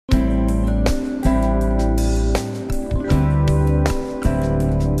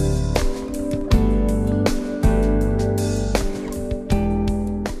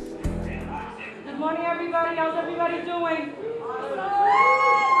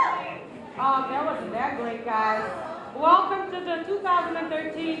great, guys. Welcome to the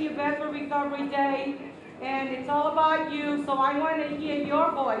 2013 New Bedford Recovery Day, and it's all about you, so I want to hear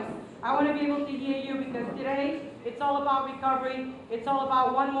your voice. I want to be able to hear you because today, it's all about recovery, it's all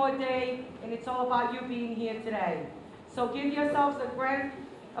about one more day, and it's all about you being here today. So give yourselves a grand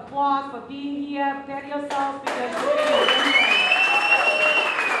applause for being here. Pat yourselves because you're here.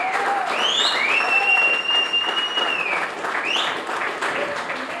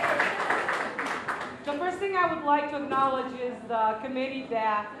 The first thing I would like to acknowledge is the committee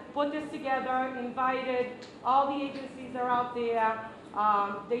that put this together, invited all the agencies that are out there.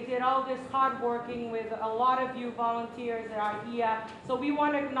 They did all this hard working with a lot of you volunteers that are here. So we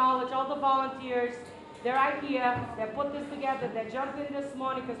want to acknowledge all the volunteers that are here, that put this together, that jumped in this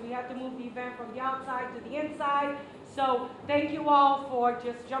morning because we had to move the event from the outside to the inside. So thank you all for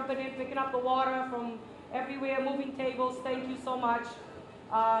just jumping in, picking up the water from everywhere, moving tables. Thank you so much.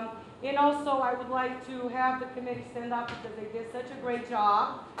 And also, I would like to have the committee stand up because they did such a great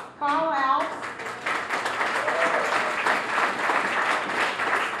job. Carl Alps,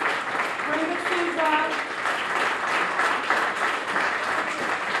 Brenda Souza,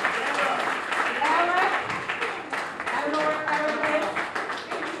 Eric, I don't know where Eric is.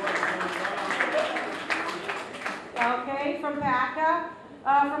 Okay, from Paaca.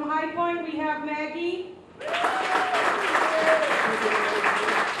 From High Point, we have Maggie.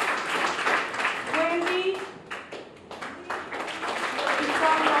 Wendy, who's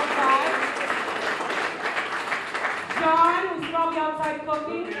probably outside. John, who's probably outside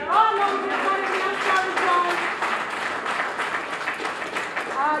cooking. Oh no, there's not even outside, John.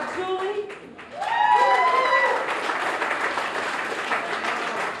 Julie.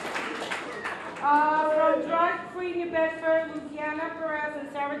 From Drug Free New Bedford, Luciana Perez and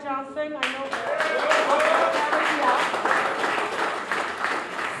Sarah Johnston. I know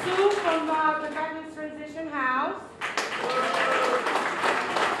Sue from the Veterans Transition House.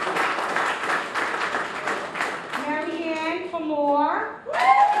 Mary Ann from Moore.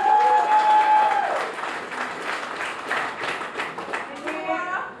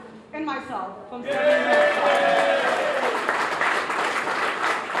 And myself from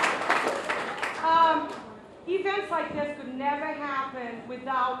events like this could never happen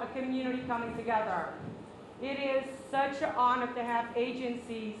without a community coming together. It is such an honor to have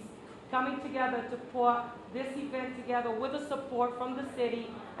agencies coming together to put this event together with the support from the city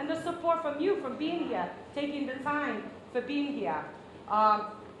and the support from you for being here, taking the time for being here.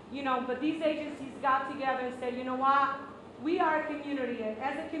 But these agencies got together and said, you know what? We are a community, and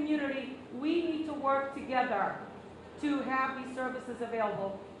as a community, we need to work together to have these services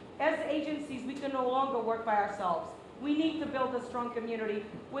available. As agencies, we can no longer work by ourselves. We need to build a strong community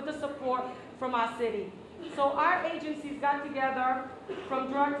with the support from our city. So our agencies got together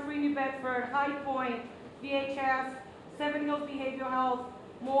from Drug Free New Bedford, High Point, VHS, Seven Hills Behavioral Health,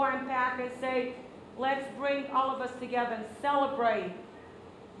 Moore and Paaca, and say, let's bring all of us together and celebrate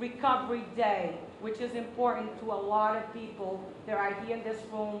Recovery Day, which is important to a lot of people that are here in this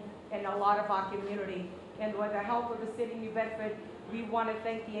room and a lot of our community. And with the help of the city of New Bedford, we want to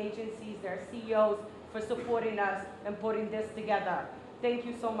thank the agencies, their CEOs, for supporting us and putting this together. Thank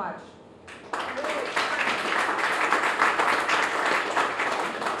you so much.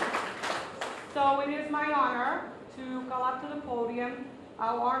 So it is my honor to call up to the podium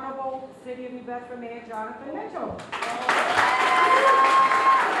our Honorable City of New Bedford Mayor Jonathan Mitchell.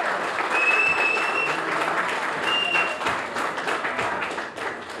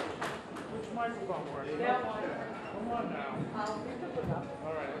 Which microphone works? That one. Come on now. I'll pick it up.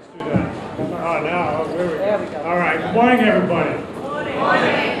 All right, let's do that. Oh, now, there we go. There we go. All right, good morning, everybody. Morning.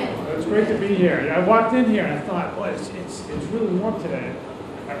 Morning. It's great to be here. I walked in here and I thought, boy, it's really warm today.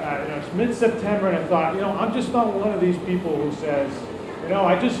 It's mid-September and I thought, I'm just not one of these people who says,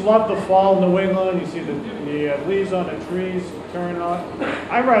 I just love the fall in New England. You see the leaves on the trees turn on.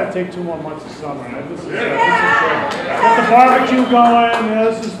 I'd rather take 2 more months of summer. This is great. Get the barbecue going.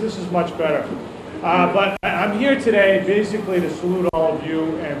 This is much better. But I'm here today basically to salute all of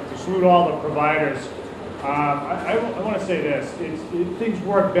you and to salute all the providers. I want to say this. Things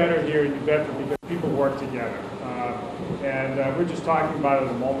work better here in New Bedford because people work together. And we were just talking about it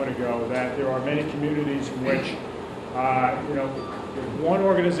a moment ago that there are many communities in which, there's one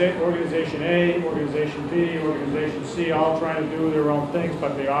organization A, organization B, organization C, all trying to do their own things,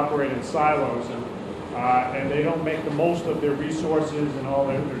 but they operate in silos and they don't make the most of their resources and all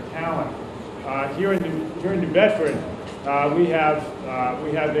their talent. Here in New Bedford, we have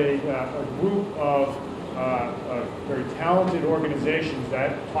a group of very talented organizations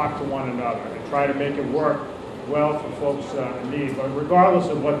that talk to one another and try to make it work well for folks in need, but regardless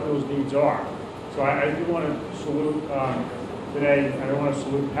of what those needs are. So I do want to salute today. I want to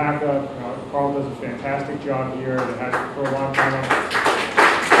salute Paaca. Carl does a fantastic job here. It has for a long time.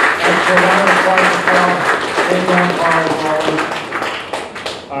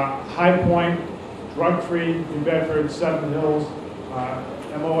 High Point, drug-free, New Bedford, Seven Hills,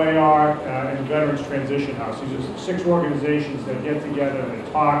 MOAR, and Veterans Transition House. These are 6 organizations that get together and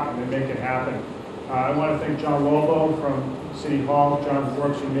they talk and they make it happen. I want to thank John Lobo from City Hall. John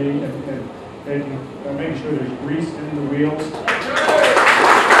works with me and making sure there's grease in the wheels.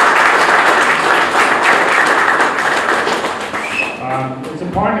 It's a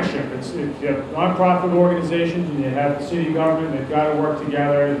partnership. You have nonprofit organizations and you have the city government. They've got to work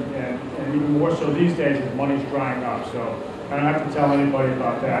together, and even more so these days as money's drying up. So I don't have to tell anybody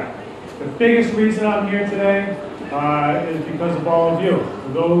about that. The biggest reason I'm here today is because of all of you.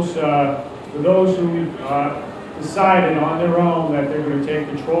 For those who decided on their own that they're going to take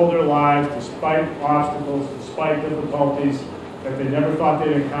control of their lives despite obstacles, despite difficulties that they never thought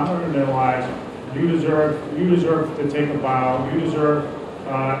they'd encounter in their lives. You deserve to take a bow. You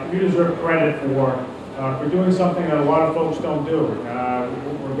deserve credit for doing something that a lot of folks don't do,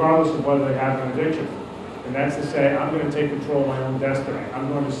 regardless of whether they have an addiction. And that's to say, I'm going to take control of my own destiny. I'm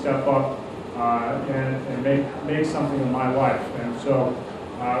going to step up and make something of my life. And so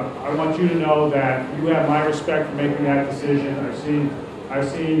I want you to know that you have my respect for making that decision. I've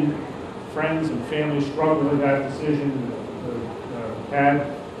seen friends and families struggle with that decision, had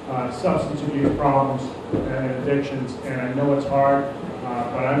substance abuse problems and addictions, and I know it's hard,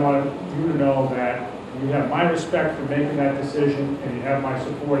 but I want you to know that you have my respect for making that decision, and you have my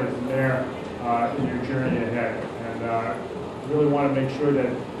support as there in your journey ahead. And I really want to make sure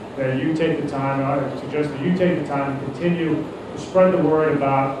that you take the time, I suggest that you take the time to continue to spread the word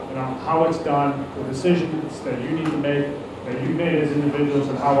about how it's done, the decisions that you need to make, that you've made as individuals,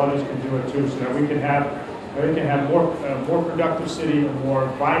 and how others can do it too, so that we can have more productive city, a more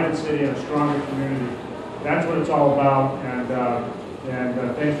vibrant city, and a stronger community. That's what it's all about, and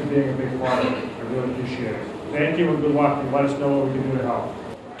thanks for being a big part of it. I really appreciate it. Thank you and good luck, and let us know what we can do to help.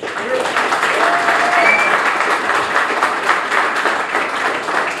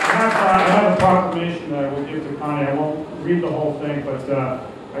 I have a proclamation that I will give to Connie. I won't read the whole thing, but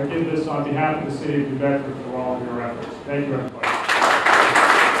I give this on behalf of the city of New Bedford for all of your efforts. Thank you, everybody.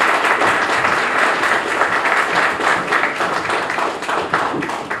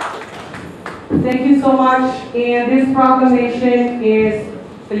 Thank you so much, and this proclamation is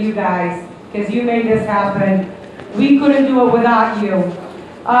for you guys, because you made this happen. We couldn't do it without you.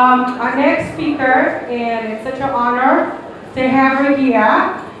 Our next speaker, and it's such an honor to have her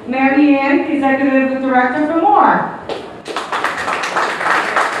here, Mary Ann, Executive Director for MORE.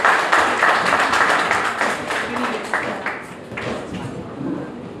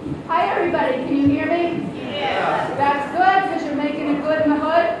 Hi everybody, can you hear me? Yeah. That's good, because you're making it good in the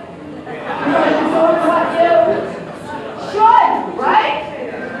hood. Because you're doing what you should, right?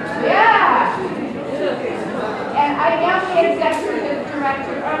 Yeah. And I am the Executive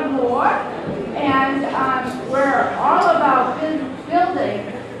Director of MORE, and we're all about building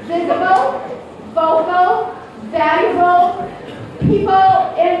visible, vocal, valuable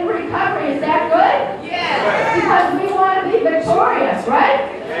people in recovery. Is that good? Yes. Because we want to be victorious, right?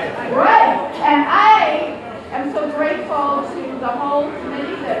 Right. And I am so grateful to the whole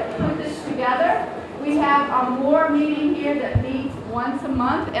committee that put this together. We have a MORE meeting here that meets once a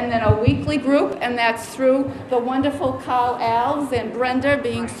month, and then a weekly group, and that's through the wonderful Carl Alves and Brenda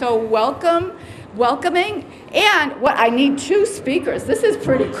being so welcoming. And what I need 2 speakers. This is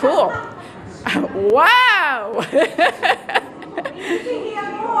pretty cool. Wow.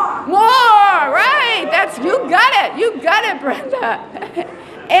 More, right? You got it, Brenda.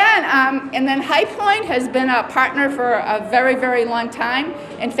 And then High Point has been a partner for a very, very long time.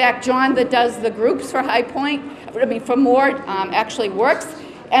 In fact, John that does the groups for High Point, for MORE, actually works.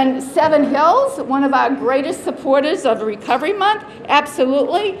 And Seven Hills, one of our greatest supporters of Recovery Month,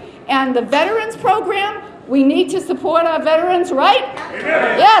 absolutely. And the Veterans Program, we need to support our veterans, right?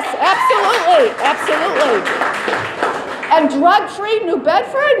 Amen. Yes, absolutely. And drug-free New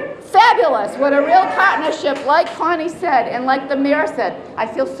Bedford, fabulous. What a real partnership, like Connie said, and like the mayor said. I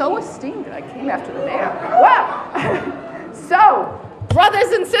feel so esteemed that I came after the mayor. Wow. So,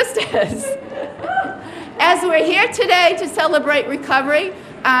 brothers and sisters, as we're here today to celebrate recovery,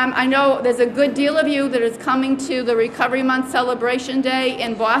 I know there's a good deal of you that is coming to the Recovery Month Celebration Day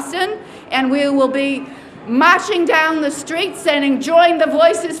in Boston, and we will be marching down the streets and enjoying the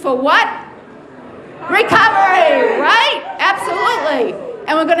voices for what? Recovery, right? Absolutely.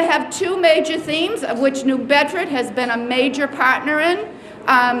 And we're going to have 2 major themes, of which New Bedford has been a major partner in.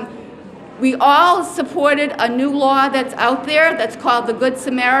 We all supported a new law that's out there that's called the Good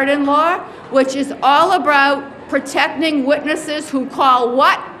Samaritan Law, which is all about protecting witnesses who call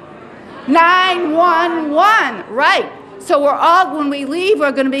what? 911, right. So we're all, when we leave,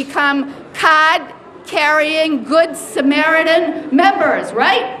 we're going to become card-carrying Good Samaritan members,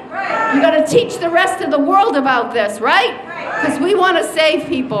 right? Right. You're going to teach the rest of the world about this, right? Because we want to save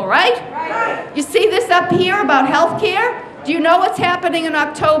people, right? Right? You see this up here about health care? Do you know what's happening in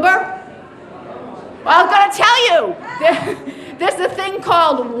October? Well, I'm going to tell you. There's a thing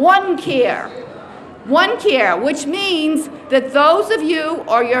called One Care. One Care, which means that those of you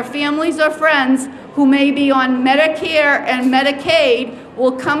or your families or friends who may be on Medicare and Medicaid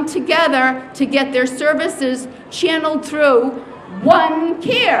will come together to get their services channeled through One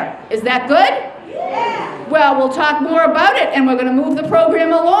Care. Is that good? Yeah. Well, we'll talk more about it, and we're going to move the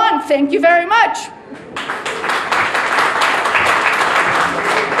program along. Thank you very much.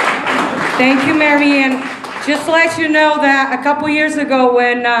 Thank you, Marianne. Just to let you know that a couple years ago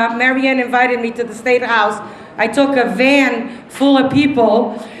when Marianne invited me to the State House, I took a van full of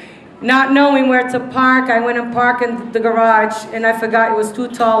people, not knowing where to park. I went and parked in the garage, and I forgot it was too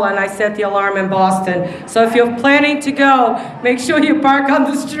tall, and I set the alarm in Boston. So if you're planning to go, make sure you park on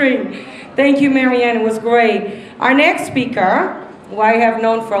the street. Thank you, Marianne. It was great. Our next speaker, who I have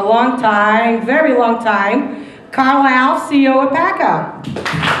known for a long time, very long time, Carlisle, CEO of Paaca.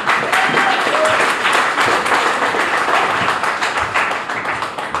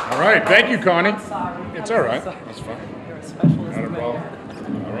 All right, thank you, Connie. Sorry. It's all right. That's fine. You're a specialist. Not a problem.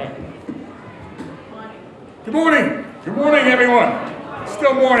 All right. Good morning. Good morning, everyone. It's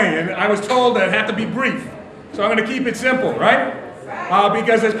still morning, and I was told that it had to be brief. So I'm going to keep it simple, right?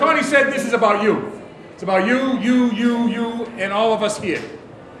 Because as Connie said, this is about you. It's about you, and all of us here.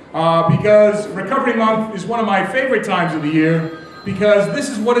 Because Recovery Month is one of my favorite times of the year, because this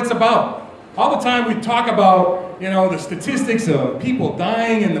is what it's about. All the time we talk about, you know, the statistics of people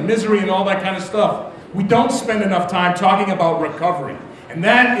dying and the misery and all that kind of stuff. We don't spend enough time talking about recovery. And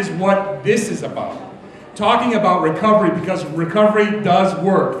that is what this is about. Talking about recovery, because recovery does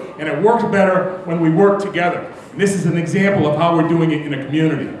work. And it works better when we work together. And this is an example of how we're doing it in a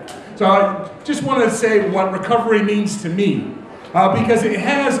community. So I just want to say what recovery means to me. Because it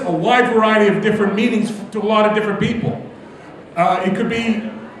has a wide variety of different meanings to a lot of different people. It could be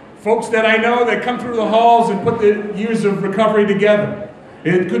folks that I know that come through the halls and put the years of recovery together.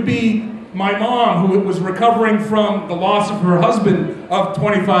 It could be my mom, who was recovering from the loss of her husband of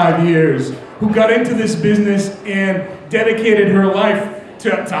 25 years, who got into this business and dedicated her life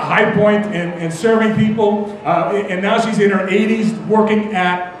to High Point and serving people. And now she's in her 80s working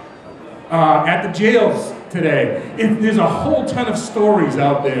at the jails today. There's a whole ton of stories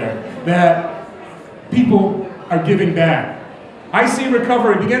out there that people are giving back. I see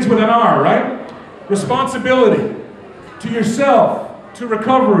recovery begins with an R, right? Responsibility to yourself, to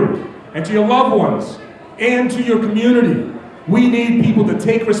recovery, and to your loved ones, and to your community. We need people to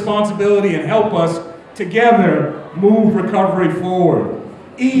take responsibility and help us together move recovery forward.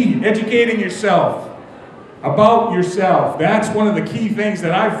 E, educating yourself about yourself. That's one of the key things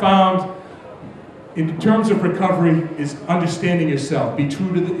that I've found in terms of recovery is understanding yourself. Be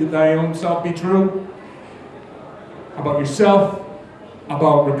true to thy own self, be true about yourself,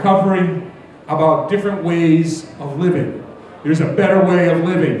 about recovery, about different ways of living. There's a better way of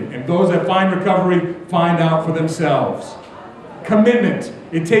living, and those that find recovery find out for themselves. Commitment.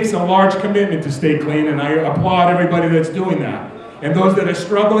 It takes a large commitment to stay clean, and I applaud everybody that's doing that. And those that are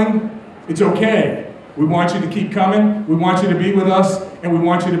struggling, it's okay. We want you to keep coming, we want you to be with us, and we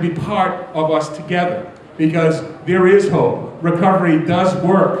want you to be part of us together, because there is hope. Recovery does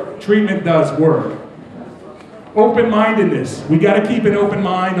work. Treatment does work. Open-mindedness. We got to keep an open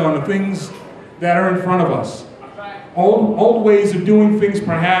mind on the things that are in front of us. Old ways of doing things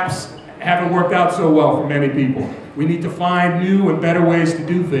perhaps haven't worked out so well for many people. We need to find new and better ways to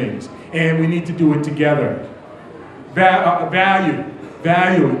do things, and we need to do it together. Value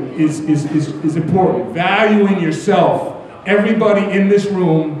is important. Valuing yourself. Everybody in this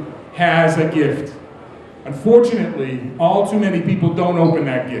room has a gift. Unfortunately, all too many people don't open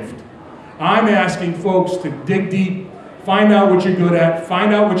that gift. I'm asking folks to dig deep, find out what you're good at,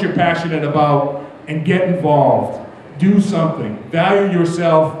 find out what you're passionate about, and get involved. Do something. Value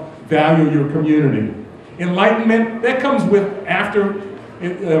yourself, value your community. Enlightenment, that comes with after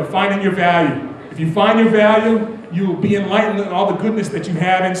finding your value. If you find your value, you will be enlightened in all the goodness that you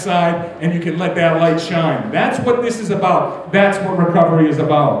have inside, and you can let that light shine. That's what this is about. That's what recovery is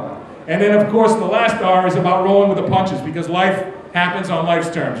about. And then, of course, the last R is about rolling with the punches, because life happens on life's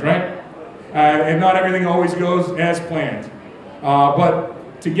terms, right? And not everything always goes as planned.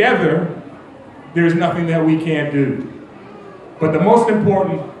 But together, there's nothing that we can't do. But the most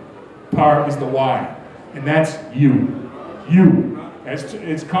important part is the why, and that's you. You.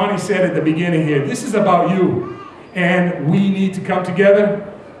 As Connie said at the beginning here, this is about you. And we need to come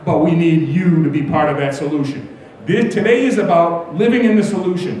together, but we need you to be part of that solution. Today is about living in the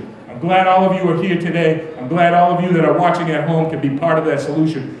solution. I'm glad all of you are here today. I'm glad all of you that are watching at home can be part of that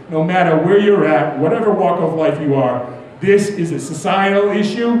solution. No matter where you're at, whatever walk of life you are, this is a societal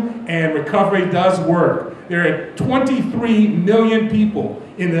issue, and recovery does work. There are 23 million people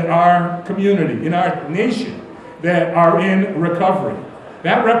in our community, in our nation, that are in recovery.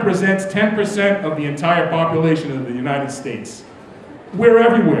 That represents 10% of the entire population of the United States. We're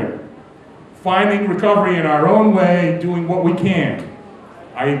everywhere, finding recovery in our own way, doing what we can.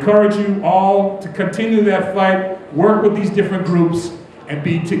 I encourage you all to continue that fight, work with these different groups, and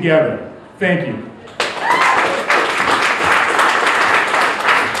be together. Thank you.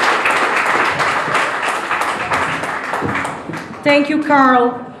 Thank you,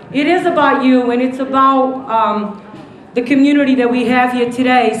 Carl. It is about you, and it's about the community that we have here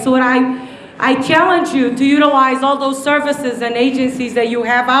today. So I challenge you to utilize all those services and agencies that you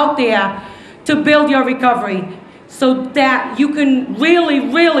have out there to build your recovery so that you can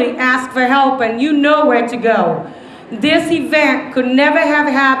really ask for help and you know where to go. This event could never have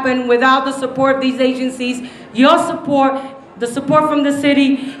happened without the support of these agencies, your support, the support from the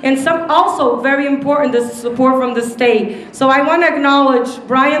city, and also very important, the support from the state. So I want to acknowledge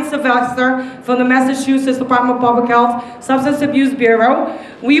Brian Sylvester from the Massachusetts Department of Public Health Substance Abuse Bureau.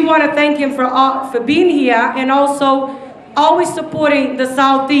 We want to thank him for being here and also always supporting the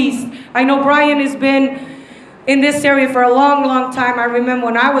Southeast. I know Brian has been in this area for a long time. I remember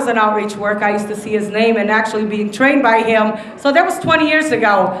when I was in outreach work, I used to see his name and actually being trained by him. So that was 20 years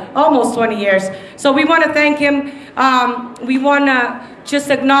ago, almost 20 years. So we want to thank him. We want to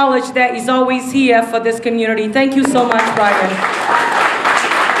just acknowledge that he's always here for this community. Thank you so much, Brian.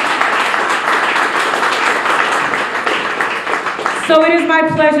 So it is my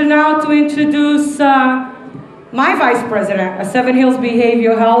pleasure now to introduce my Vice President of Seven Hills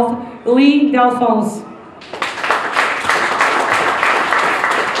Behavioral Health, Lee Delphonse.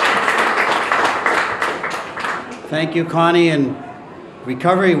 Thank you, Connie, and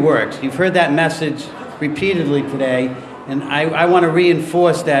recovery works. You've heard that message repeatedly today, and I want to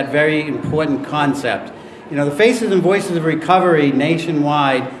reinforce that very important concept. You know, the faces and voices of recovery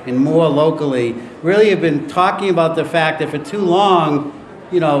nationwide and more locally really have been talking about the fact that for too long,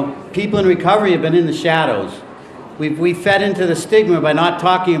 you know, people in recovery have been in the shadows. We fed into the stigma by not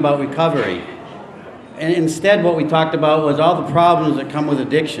talking about recovery. And instead what we talked about was all the problems that come with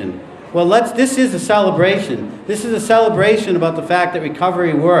addiction. Well, this is a celebration. This is a celebration about the fact that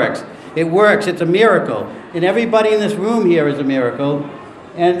recovery works. It works, it's a miracle. And everybody in this room here is a miracle.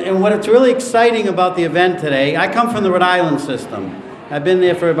 And what's really exciting about the event today, I come from the Rhode Island system. I've been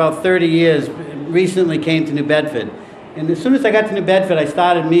there for about 30 years, recently came to New Bedford. And as soon as I got to New Bedford, I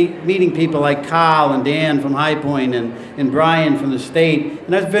started meeting people like Carl and Dan from High Point and Brian from the state.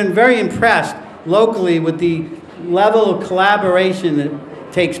 And I've been very impressed locally with the level of collaboration that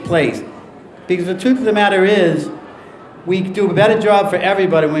takes place. Because the truth of the matter is, we do a better job for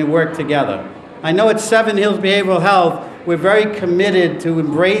everybody when we work together. I know at Seven Hills Behavioral Health, we're very committed to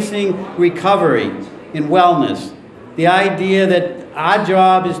embracing recovery and wellness. The idea that our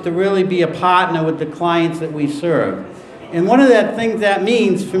job is to really be a partner with the clients that we serve. And one of the things that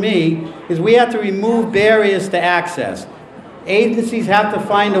means for me is we have to remove barriers to access. Agencies have to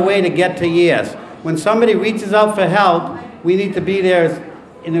find a way to get to yes. When somebody reaches out for help, we need to be there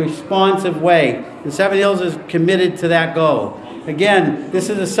in a responsive way. And Seven Hills is committed to that goal. Again, this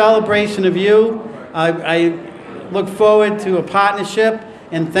is a celebration of you. I look forward to a partnership,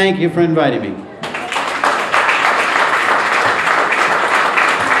 and thank you for inviting me.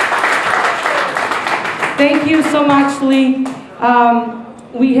 Thank you so much, Lee.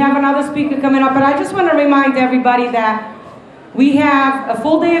 We have another speaker coming up, but I just want to remind everybody that we have a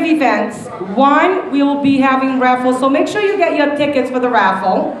full day of events. One, we will be having raffles, so make sure you get your tickets for the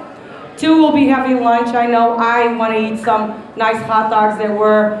raffle. Two, we'll be having lunch. I know I want to eat some nice hot dogs that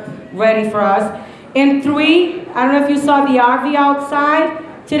were ready for us. And three, I don't know if you saw the RV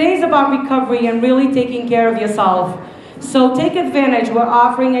outside. Today's about recovery and really taking care of yourself. So take advantage. We're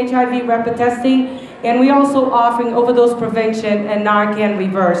offering HIV rapid testing, and we're also offering overdose prevention and Narcan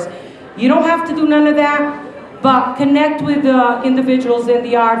reverse. You don't have to do none of that, but connect with the individuals in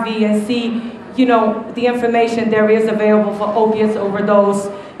the RV and see, you know, the information there is available for opiates overdose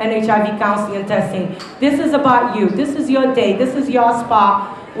and HIV counseling and testing. This is about you. This is your day. This is your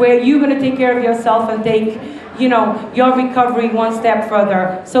spot where you're going to take care of yourself and take, your recovery one step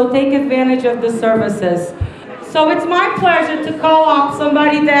further. So take advantage of the services. So it's my pleasure to call up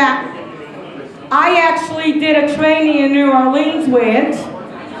somebody that I actually did a training in New Orleans with,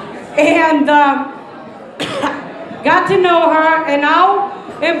 and got to know her and how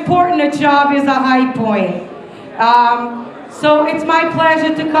important a job is at High Point. So it's my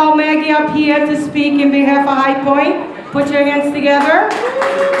pleasure to call Maggie up here to speak in behalf of High Point. Put your hands together.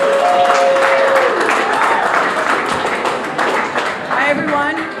 Hi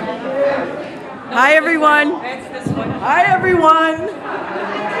everyone. Hi everyone. Hi everyone.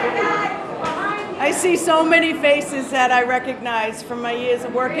 I see so many faces that I recognize from my years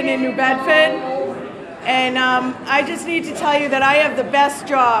of working in New Bedford. And I just need to tell you that I have the best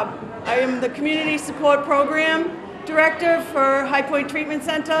job. I am the Community Support Program Director for High Point Treatment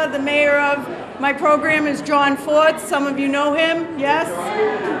Center. The mayor of my program is John Ford. Some of you know him, yes?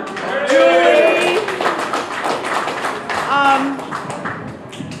 Julie.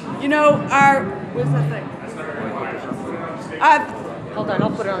 Where's that thing? Hold on, I'll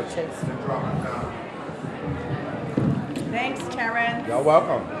put it on Chase. Thanks, Terrence. You're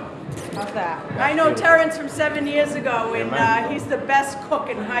welcome. How's that? I know Terrence from 7 years ago, and he's the best cook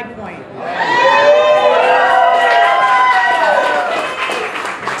in High Point.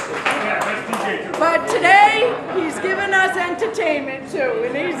 But today, he's given us entertainment too,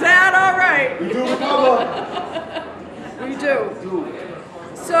 and he's that all right. We do recover. We do.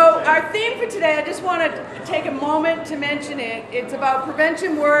 So our theme for today, I just want to take a moment to mention it. It's about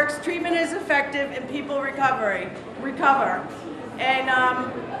prevention works, treatment is effective, and people recover. And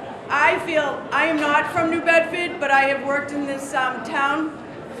I feel, I am not from New Bedford, but I have worked in this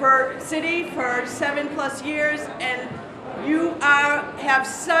city for 7+ years, and you have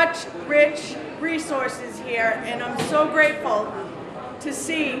such rich resources here, and I'm so grateful to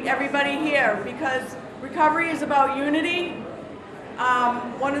see everybody here, because recovery is about unity.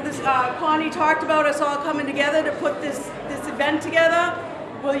 Connie talked about us all coming together to put this event together.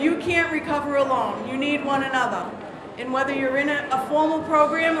 Well, you can't recover alone. You need one another. And whether you're in a formal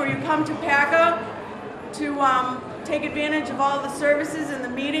program or you come to Paaca to take advantage of all the services and the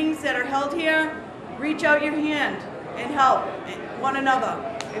meetings that are held here, reach out your hand and help one another.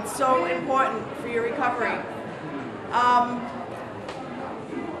 It's so important for your recovery. I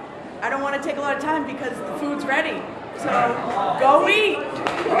don't want to take a lot of time because the food's ready. So go eat.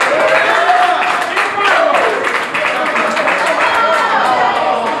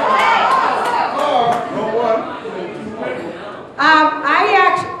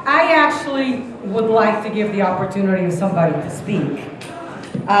 I actually would like to give the opportunity of somebody to speak.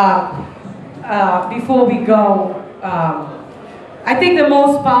 Before we go, I think the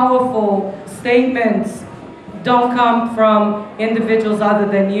most powerful statements don't come from individuals other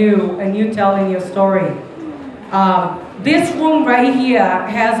than you and you telling your story. This room right here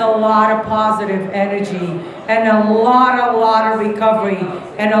has a lot of positive energy and a lot of recovery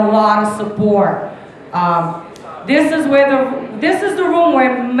and a lot of support. This is the room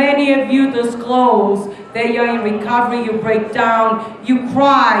where many of you disclose that you're in recovery, you break down, you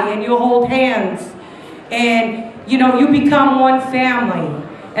cry, and you hold hands. And you become one family.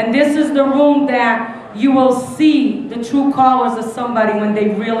 And this is the room that you will see the true colors of somebody when they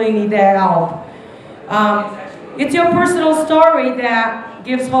really need that help. It's your personal story that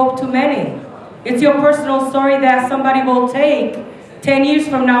gives hope to many. It's your personal story that somebody will take 10 years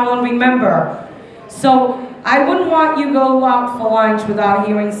from now and remember. So I wouldn't want you to go out for lunch without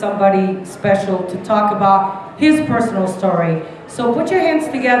hearing somebody special to talk about his personal story. So put your hands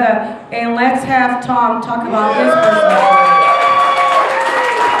together and let's have Tom talk about his personal story.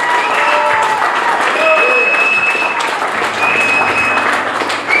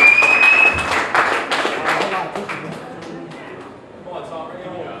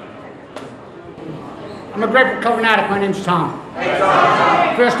 I'm a great recovering addict. My name's Tom.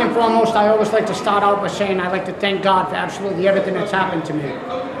 First and foremost, I always like to start out by saying I'd like to thank God for absolutely everything that's happened to me.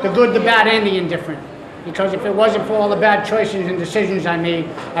 The good, the bad, and the indifferent. Because if it wasn't for all the bad choices and decisions I made,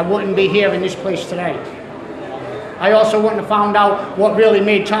 I wouldn't be here in this place today. I also wouldn't have found out what really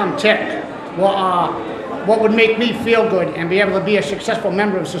made Tom tick, what would make me feel good and be able to be a successful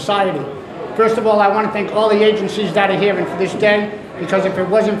member of society. First of all, I want to thank all the agencies that are here and for this day, because if it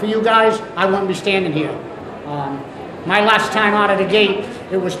wasn't for you guys, I wouldn't be standing here. My last time out of the gate,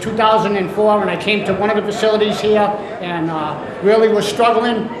 it was 2004, and I came to one of the facilities here and really was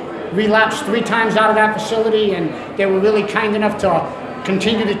struggling, relapsed 3 times out of that facility, and they were really kind enough to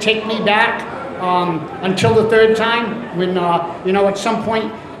continue to take me back until the 3rd time when, at some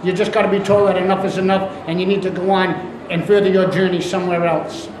point, you just got to be told that enough is enough and you need to go on and further your journey somewhere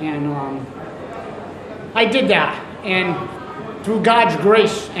else. And I did that, and through God's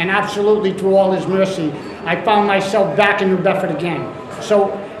grace and absolutely through all His mercy, I found myself back in New Bedford again.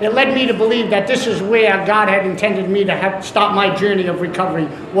 So it led me to believe that this is where God had intended me to start my journey of recovery,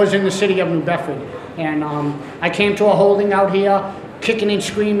 was in the city of New Bedford. And I came to a holding out here, kicking and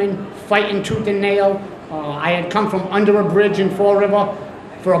screaming, fighting tooth and nail. I had come from under a bridge in Fall River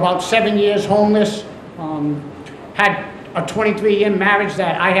for about 7 years, homeless. Had a 23-year marriage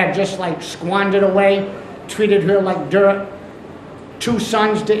that I had just like squandered away, treated her like dirt. 2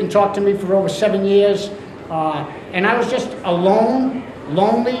 sons didn't talk to me for over 7 years. And I was just alone,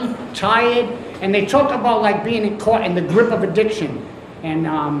 lonely, tired. And they talk about like being caught in the grip of addiction. And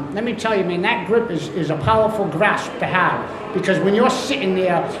let me tell you, man, that grip is a powerful grasp to have. Because when you're sitting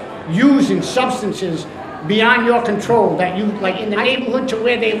there using substances beyond your control, that you, like in the neighborhood to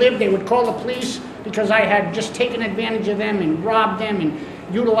where they live, they would call the police because I had just taken advantage of them and robbed them and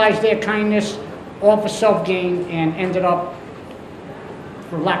utilized their kindness all for self-gain, and ended up,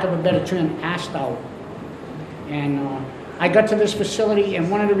 for lack of a better term, assed out. And I got to this facility, and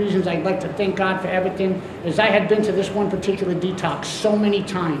one of the reasons I'd like to thank God for everything is I had been to this one particular detox so many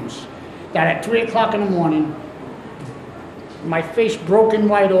times that at 3 o'clock in the morning, my face broken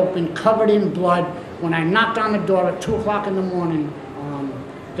wide open, covered in blood. When I knocked on the door at 2 o'clock in the morning,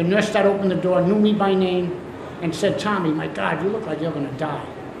 the nurse that opened the door knew me by name and said, "Tommy, my God, you look like you're gonna die."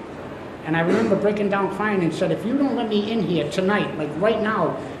 And I remember breaking down crying and said, "If you don't let me in here tonight, like right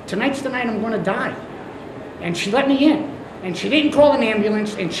now, tonight's the night I'm gonna die." And she let me in. And she didn't call an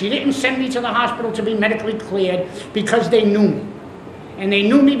ambulance, and she didn't send me to the hospital to be medically cleared because they knew me. And they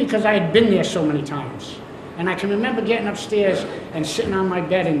knew me because I had been there so many times. And I can remember getting upstairs and sitting on my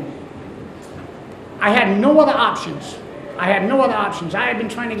bed, and I had no other options. I had no other options. I had been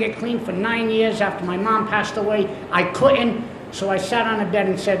trying to get clean for 9 years after my mom passed away. I couldn't, so I sat on a bed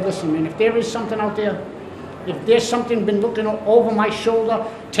and said, "Listen, man, if there is something out there, if there's something been looking over my shoulder,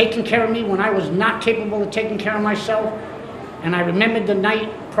 taking care of me when I was not capable of taking care of myself." And I remembered the night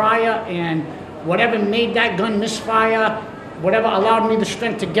prior, and whatever made that gun misfire, whatever allowed me the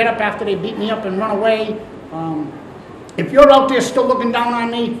strength to get up after they beat me up and run away. If you're out there still looking down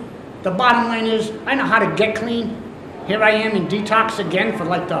on me, the bottom line is, I know how to get clean. Here I am in detox again for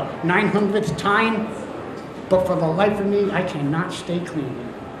like the 900th time, but for the life of me, I cannot stay clean.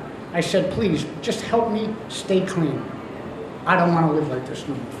 I said, "Please, just help me stay clean. I don't want to live like this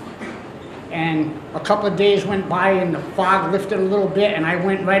no more." And a couple of days went by and the fog lifted a little bit, and I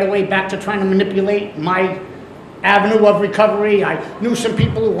went right away back to trying to manipulate my avenue of recovery. I knew some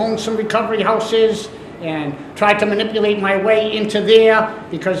people who owned some recovery houses and tried to manipulate my way into there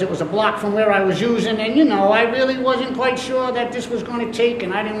because it was a block from where I was using. And you know, I really wasn't quite sure that this was going to take,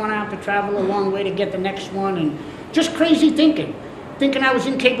 and I didn't want to have to travel a long way to get the next one, and just crazy thinking I was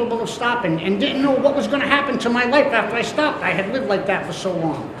incapable of stopping, and didn't know what was going to happen to my life after I stopped. I had lived like that for so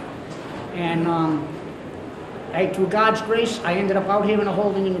long. And through God's grace, I ended up out here in a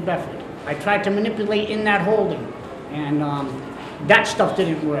holding in New Bedford. I tried to manipulate in that holding, and that stuff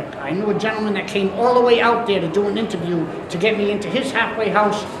didn't work. I knew a gentleman that came all the way out there to do an interview to get me into his halfway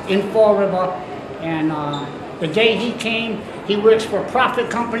house in Fall River, and the day he came, he works for a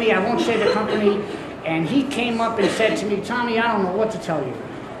profit company, I won't say the company, and he came up and said to me, "Tommy, I don't know what to tell you."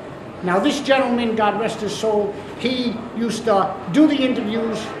 Now this gentleman, God rest his soul, he used to do the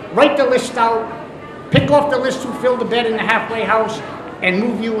interviews, write the list out, pick off the list who filled the bed in the halfway house, and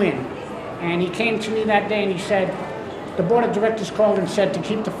move you in. And he came to me that day and he said, "The board of directors called and said to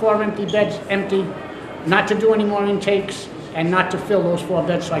keep the 4 empty beds empty, not to do any more intakes, and not to fill those 4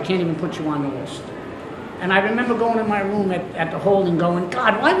 beds, so I can't even put you on the list." And I remember going in my room at the holding going,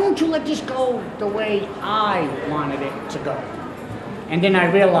 "God, why won't you let this go the way I wanted it to go?" And then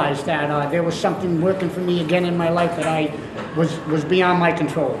I realized that there was something working for me again in my life that I was beyond my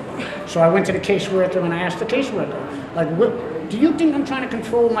control. So I went to the caseworker and I asked the caseworker, like, "Do you think I'm trying to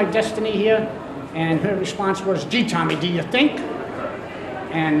control my destiny here?" And her response was, "Gee, Tommy, do you think?"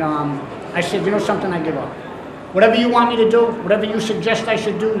 And I said, "You know something, I give up. Whatever you want me to do, whatever you suggest I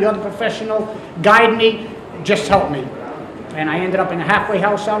should do, you're the professional, guide me, just help me." And I ended up in a halfway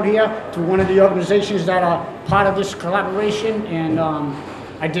house out here through one of the organizations that are part of this collaboration. And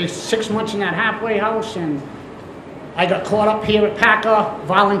I did 6 months in that halfway house, and I got caught up here at Paaca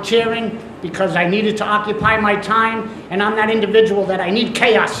volunteering because I needed to occupy my time. And I'm that individual that I need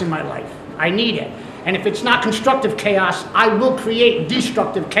chaos in my life. I need it. And if it's not constructive chaos, I will create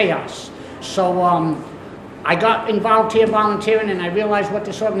destructive chaos. So I got involved here volunteering, and I realized what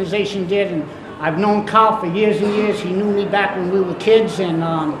this organization did. And I've known Carl for years and years. He knew me back when we were kids, and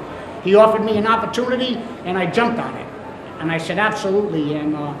he offered me an opportunity, and I jumped on it. And I said, absolutely.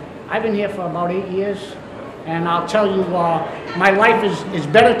 And I've been here for about 8 years. And I'll tell you, my life is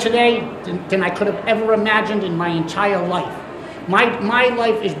better today than I could have ever imagined in my entire life. My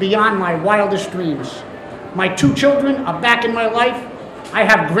life is beyond my wildest dreams. My 2 children are back in my life. I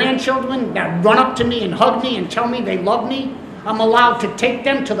have grandchildren that run up to me and hug me and tell me they love me. I'm allowed to take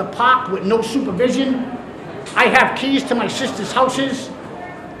them to the park with no supervision. I have keys to my sister's houses.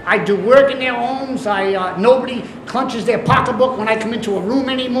 I do work in their homes. Nobody clenches their pocketbook when I come into a room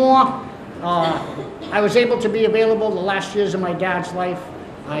anymore. I was able to be available the last years of my dad's life.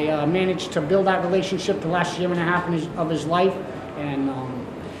 I managed to build that relationship the last year and a half of his life. And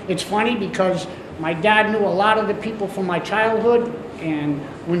it's funny because my dad knew a lot of the people from my childhood. And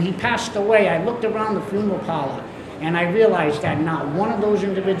when he passed away, I looked around the funeral parlor and I realized that not one of those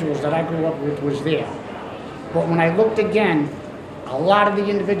individuals that I grew up with was there. But when I looked again, a lot of the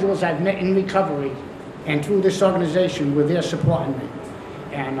individuals I've met in recovery and through this organization were there supporting me.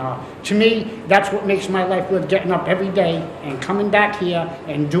 And to me, that's what makes my life worth getting up every day and coming back here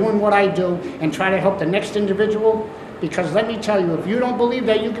and doing what I do and try to help the next individual. Because let me tell you, if you don't believe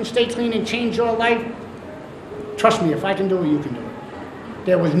that you can stay clean and change your life, trust me, if I can do it, you can do it.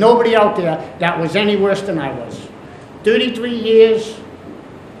 There was nobody out there that was any worse than I was. 33 years,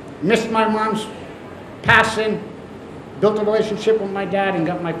 missed my mom's passing, built a relationship with my dad, and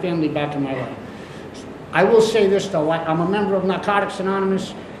got my family back in my life. I will say this though, I'm a member of Narcotics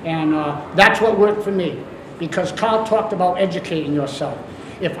Anonymous, and that's what worked for me, because Carl talked about educating yourself.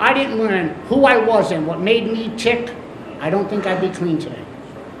 If I didn't learn who I was and what made me tick, I don't think I'd be clean today.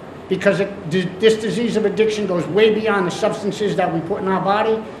 Because this disease of addiction goes way beyond the substances that we put in our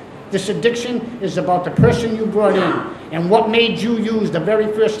body. This addiction is about the person you brought in and what made you use the very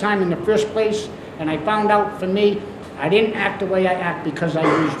first time in the first place. And I found out for me, I didn't act the way I act because I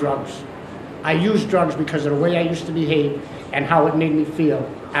used drugs. I used drugs because of the way I used to behave and how it made me feel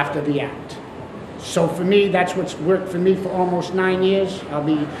after the act. So for me, that's what's worked for me for almost 9 years. I'll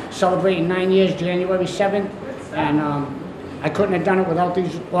be celebrating 9 years, January 7th. And I couldn't have done it without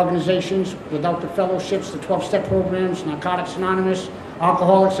these organizations, without the fellowships, the 12-step programs, Narcotics Anonymous,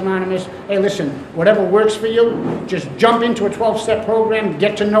 Alcoholics Anonymous. Hey, listen, whatever works for you, just jump into a 12-step program,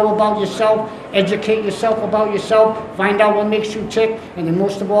 get to know about yourself, educate yourself about yourself, find out what makes you tick, and then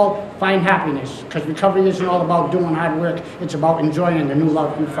most of all, find happiness. Because recovery isn't all about doing hard work, it's about enjoying the new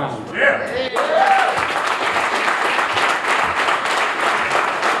love you found.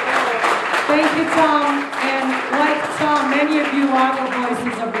 Thank you, Tom. And like Tom, many of you are the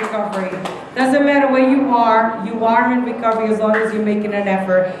voices of recovery. Doesn't matter where you are in recovery as long as you're making an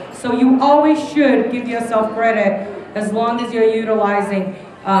effort. So you always should give yourself credit as long as you're utilizing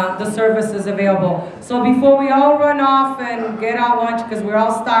the services available. So before we all run off and get our lunch, because we're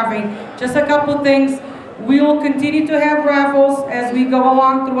all starving, just a couple things. We will continue to have raffles as we go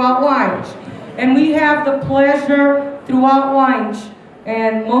along throughout lunch. And we have the pleasure throughout lunch,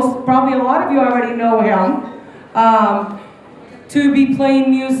 and probably a lot of you already know him, to be playing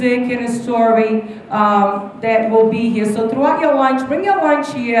music and a story that will be here. So throughout your lunch, bring your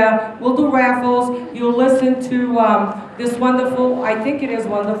lunch here. We'll do raffles. You'll listen to this wonderful, I think it is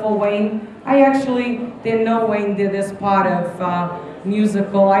wonderful, Wayne. I actually didn't know Wayne did this part of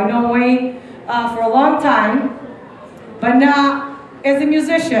musical. I know Wayne for a long time, but not as a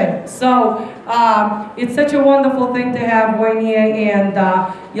musician. So it's such a wonderful thing to have Wayne here, and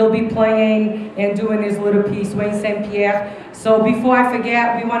you'll be playing and doing his little piece, Wayne St. Pierre. So before I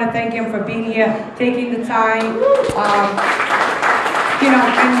forget, we want to thank him for being here, taking the time,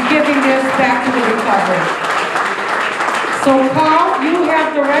 and giving this back to the recovery. So Carl, you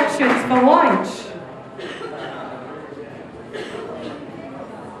have directions for lunch.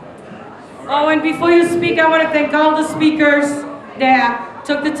 Oh, and before you speak, I want to thank all the speakers that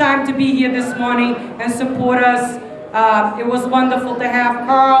took the time to be here this morning and support us. It was wonderful to have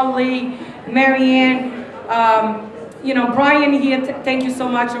Carl, Lee, Marianne, Brian here. Thank you so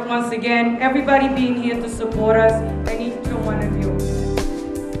much once again. Everybody being here to support us.